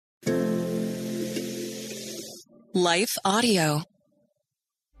Life Audio.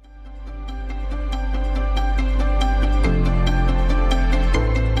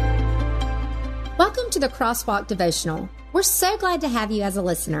 Welcome to the Crosswalk Devotional. We're so glad to have you as a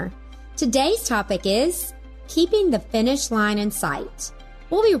listener. Today's topic is keeping the finish line in sight.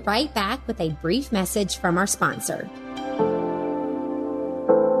 We'll be right back with a brief message from our sponsor.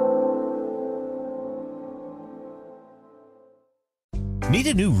 Need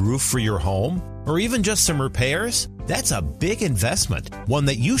a new roof for your home? Or even just some repairs? That's a big investment, one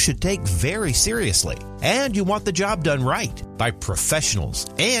that you should take very seriously. And you want the job done right, by professionals,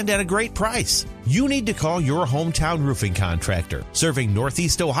 and at a great price. You need to call your hometown roofing contractor, serving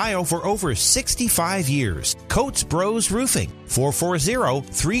Northeast Ohio for over 65 years. Coates Bros Roofing,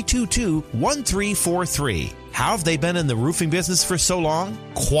 440-322-1343. How have they been in the roofing business for so long?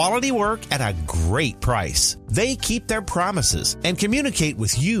 Quality work at a great price. They keep their promises and communicate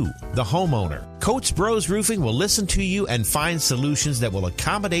with you, the homeowner. Coates Bros Roofing will listen to you and find solutions that will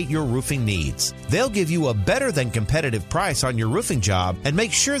accommodate your roofing needs. They'll give you a better than competitive price on your roofing job and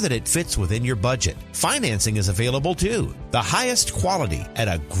make sure that it fits within your budget. Financing is available too. The highest quality at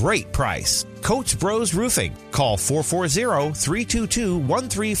a great price. Coates Bros Roofing. Call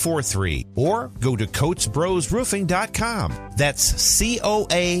 440-322-1343 or go to CoatesBrosRoofing.com. That's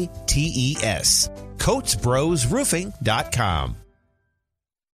COATES. CoatesBrosRoofing.com.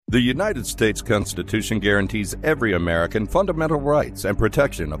 The United States Constitution guarantees every American fundamental rights and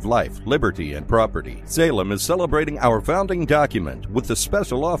protection of life, liberty, and property. Salem is celebrating our founding document with a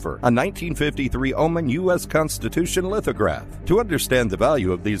special offer, a 1953 Oman U.S. Constitution lithograph. To understand the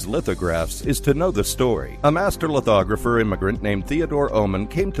value of these lithographs is to know the story. A master lithographer immigrant named Theodore Oman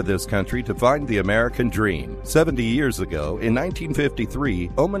came to this country to find the American dream. 70 years ago, in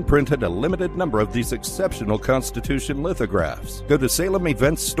 1953, Oman printed a limited number of these exceptional Constitution lithographs. Go to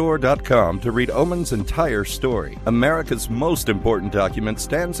SalemEventsStore.com to read Oman's entire story. America's most important document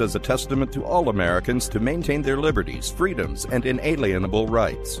stands as a testament to all Americans to maintain their liberties, freedoms, and inalienable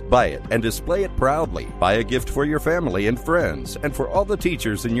rights. Buy it and display it proudly. Buy a gift for your family and friends, and for all the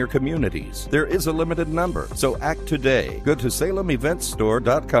teachers in your communities. There is a limited number, so act today. Go to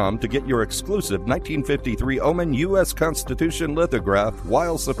SalemEventsStore.com to get your exclusive 1953 Oman U.S. Constitution lithograph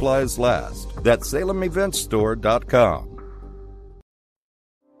while supplies last. That's SalemEventsStore.com.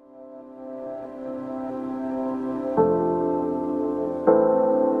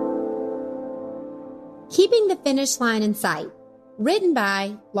 Keeping the Finish Line in Sight, written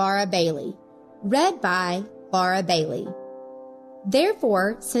by Laura Bailey, read by Laura Bailey.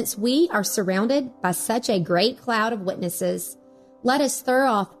 Therefore, since we are surrounded by such a great cloud of witnesses, let us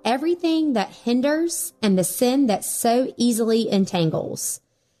throw off everything that hinders and the sin that so easily entangles,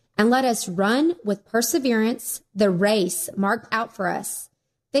 and let us run with perseverance the race marked out for us,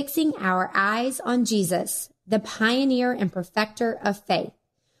 fixing our eyes on Jesus, the pioneer and perfecter of faith.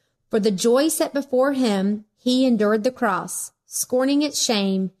 For the joy set before him, he endured the cross, scorning its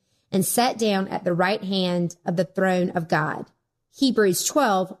shame, and sat down at the right hand of the throne of God. Hebrews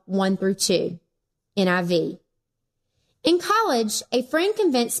 12, 1-2, NIV. In college, a friend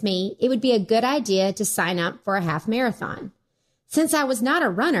convinced me it would be a good idea to sign up for a half marathon. Since I was not a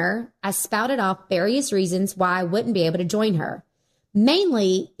runner, I spouted off various reasons why I wouldn't be able to join her.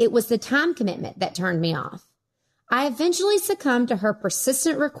 Mainly, it was the time commitment that turned me off. I eventually succumbed to her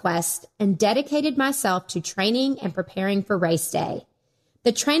persistent request and dedicated myself to training and preparing for race day.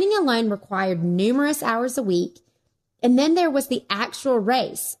 The training alone required numerous hours a week, and then there was the actual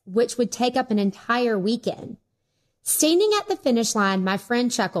race, which would take up an entire weekend. Standing at the finish line, my friend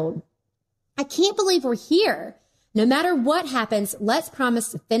chuckled, "I can't believe we're here. No matter what happens, let's promise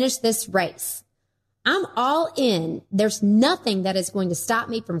to finish this race." I'm all in. There's nothing that is going to stop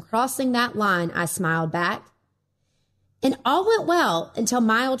me from crossing that line, I smiled back. And all went well until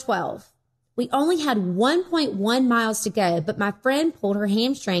mile 12. We only had 1.1 miles to go, but my friend pulled her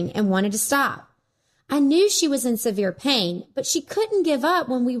hamstring and wanted to stop. I knew she was in severe pain, but she couldn't give up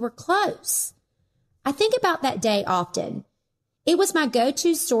when we were close. I think about that day often. It was my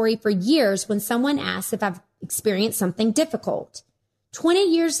go-to story for years when someone asks if I've experienced something difficult. 20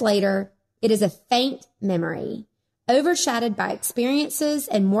 years later, it is a faint memory, overshadowed by experiences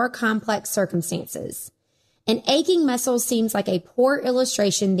and more complex circumstances. An aching muscle seems like a poor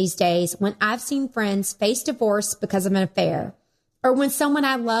illustration these days when I've seen friends face divorce because of an affair, or when someone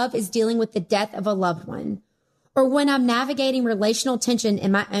I love is dealing with the death of a loved one, or when I'm navigating relational tension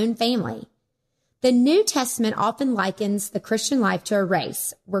in my own family. The New Testament often likens the Christian life to a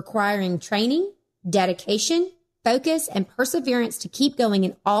race, requiring training, dedication, focus, and perseverance to keep going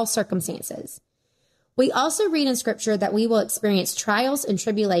in all circumstances. We also read in Scripture that we will experience trials and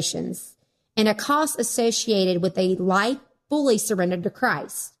tribulations, and a cost associated with a life fully surrendered to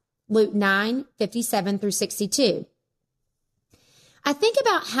Christ. Luke 9:57-62. I think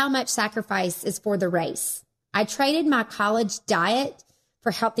about how much sacrifice is for the race. I traded my college diet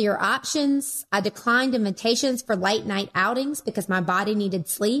for healthier options. I declined invitations for late night outings because my body needed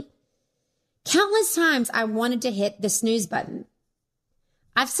sleep. Countless times I wanted to hit the snooze button.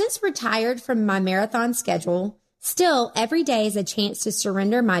 I've since retired from my marathon schedule. Still, every day is a chance to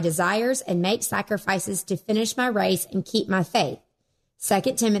surrender my desires and make sacrifices to finish my race and keep my faith.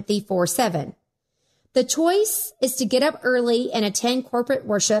 2 Timothy 4:7. The choice is to get up early and attend corporate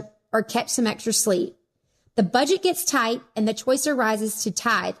worship or catch some extra sleep. The budget gets tight and the choice arises to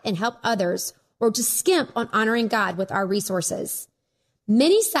tithe and help others or to skimp on honoring God with our resources.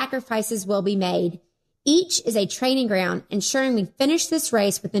 Many sacrifices will be made. Each is a training ground, ensuring we finish this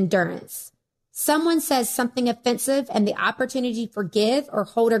race with endurance. Someone says something offensive and the opportunity to forgive or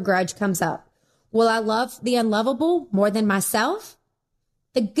hold a grudge comes up. Will I love the unlovable more than myself?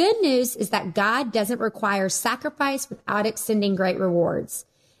 The good news is that God doesn't require sacrifice without extending great rewards.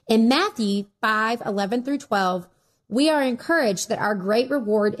 In Matthew 5:11-12, we are encouraged that our great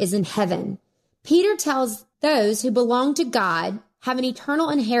reward is in heaven. Peter tells those who belong to God have an eternal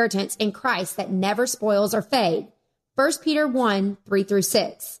inheritance in Christ that never spoils or fade. 1 Peter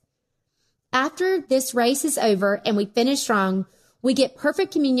 1:3-6. After this race is over and we finish strong, we get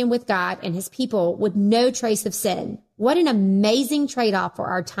perfect communion with God and his people with no trace of sin. What an amazing trade-off for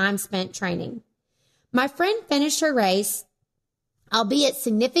our time spent training. My friend finished her race, albeit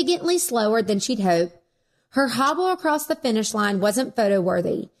significantly slower than she'd hoped. Her hobble across the finish line wasn't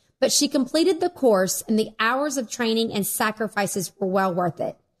photo-worthy, but she completed the course and the hours of training and sacrifices were well worth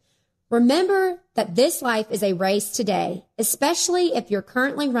it. Remember that this life is a race today, especially if you're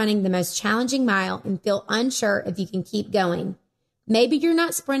currently running the most challenging mile and feel unsure if you can keep going. Maybe you're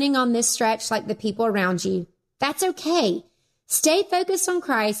not sprinting on this stretch like the people around you. That's okay. Stay focused on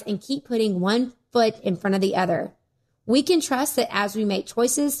Christ and keep putting one foot in front of the other. We can trust that as we make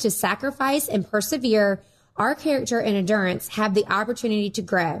choices to sacrifice and persevere, our character and endurance have the opportunity to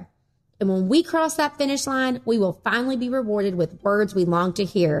grow. And when we cross that finish line, we will finally be rewarded with words we long to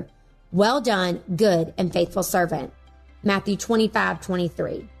hear. Well done, good and faithful servant. Matthew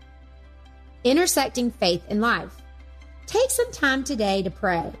 25:23. Intersecting faith and life. Take some time today to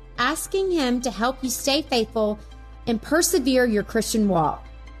pray, asking him to help you stay faithful and persevere your Christian walk.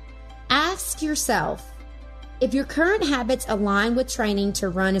 Ask yourself, if your current habits align with training to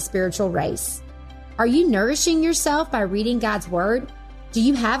run a spiritual race, are you nourishing yourself by reading God's word? Do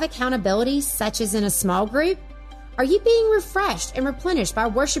you have accountability, such as in a small group? Are you being refreshed and replenished by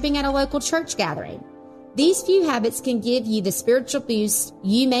worshiping at a local church gathering? These few habits can give you the spiritual boost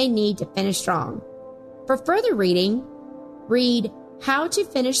you may need to finish strong. For further reading, read How to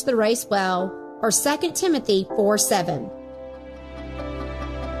Finish the Race Well or 2 Timothy 4:7.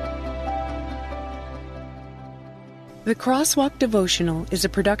 The Crosswalk Devotional is a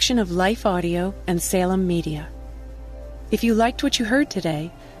production of Life Audio and Salem Media. If you liked what you heard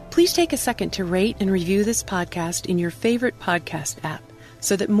today, please take a second to rate and review this podcast in your favorite podcast app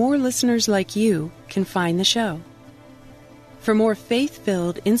so that more listeners like you can find the show. For more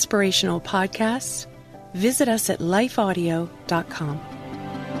faith-filled, inspirational podcasts, visit us at lifeaudio.com.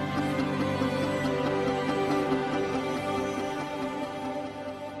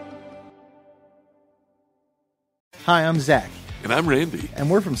 Hi, I'm Zach. And I'm Randy. And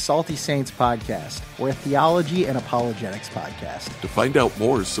we're from Salty Saints Podcast. We're a theology and apologetics podcast. To find out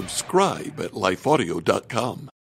more, subscribe at lifeaudio.com.